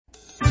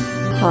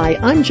Hi,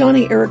 I'm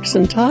Johnny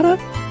Erickson Tata,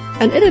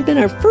 and it had been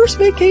our first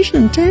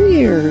vacation in 10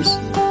 years.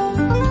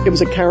 It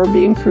was a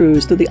Caribbean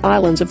cruise to the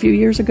islands a few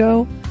years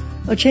ago,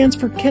 a chance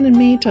for Ken and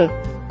me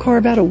to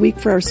carve out a week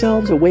for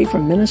ourselves away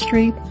from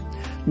ministry.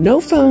 No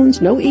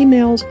phones, no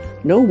emails,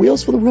 no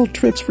Wheels for the World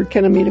trips for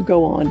Ken and me to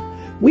go on.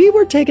 We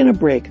were taking a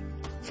break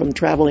from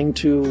traveling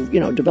to,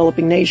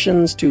 developing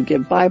nations to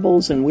give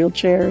Bibles and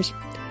wheelchairs.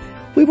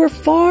 We were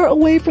far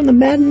away from the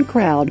maddened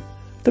crowd,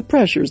 the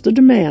pressures, the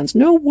demands,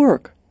 no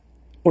work.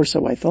 Or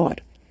so I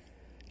thought.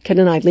 Ken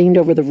and I leaned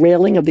over the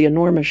railing of the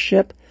enormous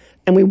ship,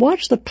 and we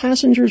watched the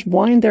passengers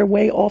wind their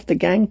way off the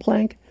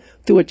gangplank,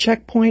 through a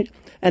checkpoint,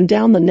 and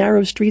down the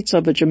narrow streets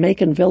of a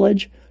Jamaican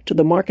village to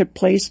the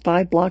marketplace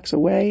 5 blocks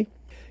away.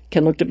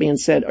 Ken looked at me and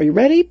said, "Are you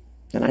ready?"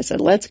 And I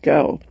said, "Let's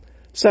go."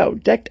 So,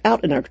 decked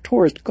out in our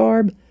tourist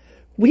garb,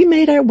 we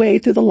made our way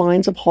through the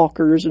lines of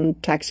hawkers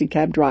and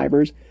taxicab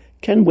drivers.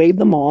 Ken waved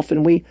them off,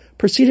 and we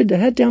proceeded to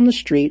head down the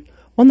street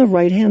on the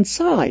right-hand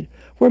side,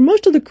 where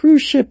most of the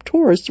cruise ship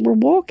tourists were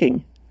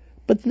walking.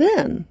 But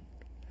then,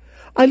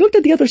 I looked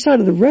at the other side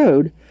of the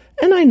road,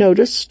 and I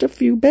noticed a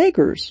few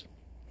beggars.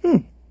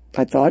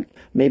 I thought,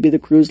 maybe the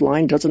cruise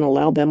line doesn't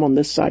allow them on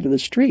this side of the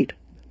street.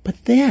 But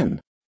then,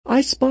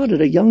 I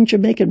spotted a young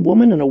Jamaican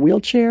woman in a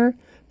wheelchair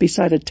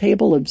beside a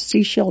table of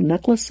seashell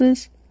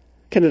necklaces.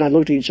 Ken and I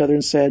looked at each other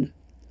and said,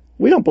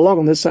 "We don't belong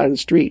on this side of the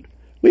street.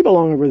 We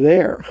belong over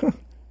there."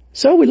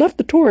 So we left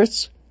the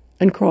tourists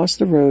and crossed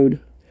the road.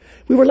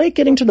 We were late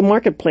getting to the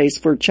marketplace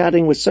for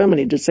chatting with so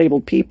many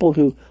disabled people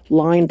who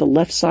lined the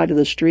left side of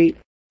the street.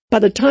 By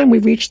the time we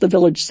reached the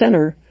village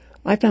center,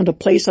 I found a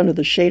place under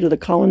the shade of the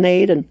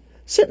colonnade, and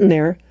sitting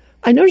there,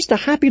 I noticed a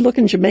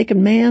happy-looking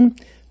Jamaican man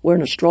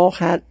wearing a straw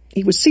hat.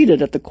 He was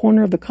seated at the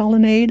corner of the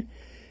colonnade.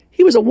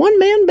 He was a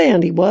one-man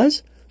band, he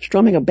was,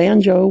 strumming a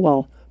banjo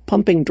while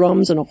pumping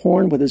drums and a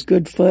horn with his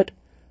good foot.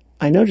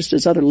 I noticed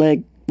his other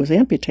leg was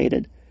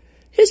amputated.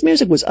 His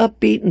music was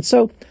upbeat, and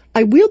so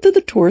I wheeled through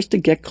the tourists to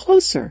get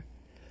closer.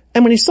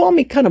 And when he saw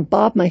me kind of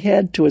bob my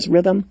head to his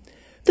rhythm,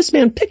 this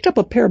man picked up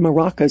a pair of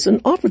maracas and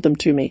offered them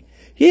to me.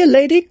 "Here,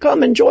 lady,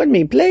 come and join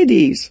me. Play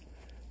these."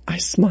 I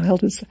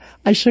smiled as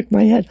I shook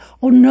my head.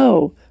 "Oh,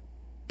 no."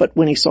 But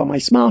when he saw my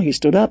smile, he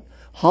stood up,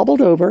 hobbled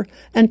over,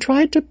 and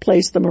tried to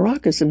place the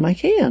maracas in my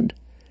hand.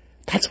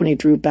 That's when he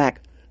drew back,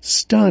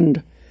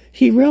 stunned.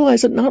 He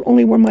realized that not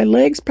only were my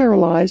legs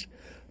paralyzed,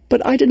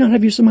 but I did not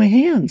have use of my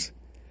hands.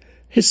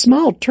 His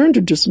smile turned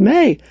to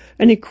dismay,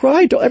 and he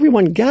cried to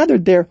everyone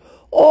gathered there,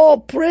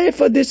 "Oh, pray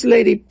for this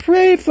lady,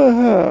 pray for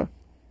her."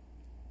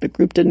 The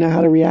group didn't know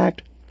how to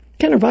react.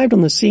 Ken arrived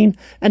on the scene,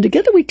 and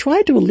together we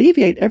tried to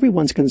alleviate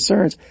everyone's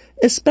concerns,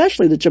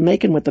 especially the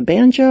Jamaican with the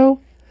banjo.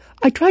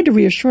 I tried to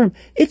reassure him,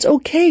 "It's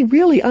okay,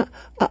 really,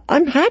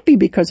 I'm happy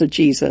because of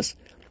Jesus."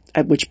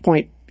 At which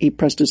point he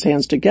pressed his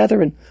hands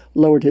together and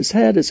lowered his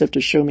head as if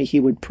to show me he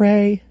would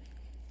pray.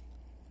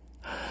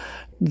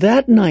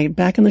 That night,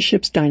 back in the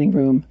ship's dining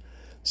room,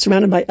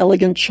 surrounded by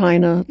elegant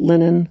china,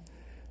 linen,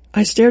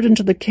 I stared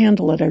into the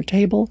candle at our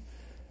table,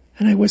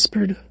 and I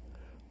whispered,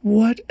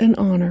 "What an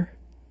honor."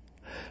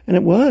 And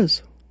it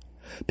was,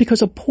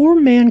 because a poor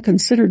man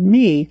considered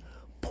me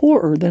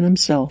poorer than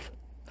himself.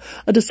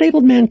 A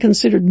disabled man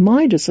considered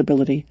my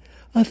disability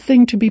a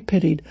thing to be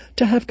pitied,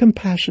 to have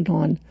compassion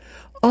on.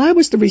 I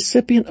was the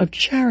recipient of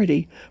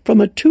charity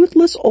from a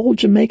toothless old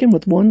Jamaican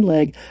with one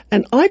leg,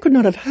 and I could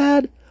not have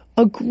had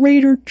a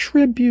greater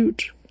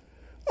tribute.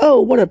 Oh,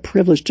 what a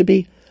privilege to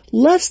be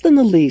less than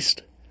the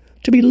least,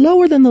 to be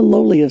lower than the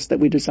lowliest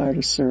that we desire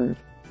to serve.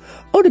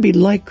 Oh, to be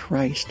like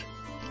Christ.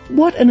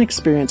 What an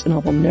experience, and I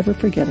will never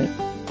forget it.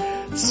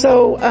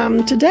 So,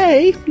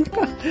 today,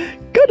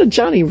 go to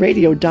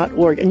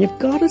johnnyradio.org, and you've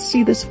got to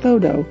see this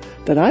photo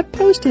that I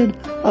posted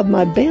of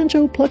my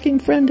banjo-plucking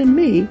friend and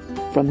me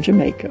from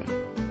Jamaica.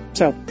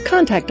 So,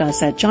 contact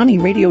us at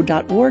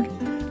johnnyradio.org.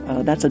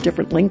 That's a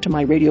different link to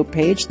my radio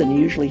page than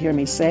you usually hear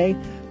me say,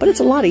 but it's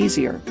a lot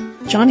easier.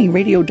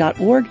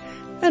 johnnyradio.org.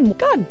 And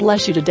God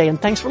bless you today,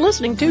 and thanks for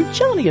listening to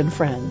Johnny and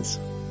Friends.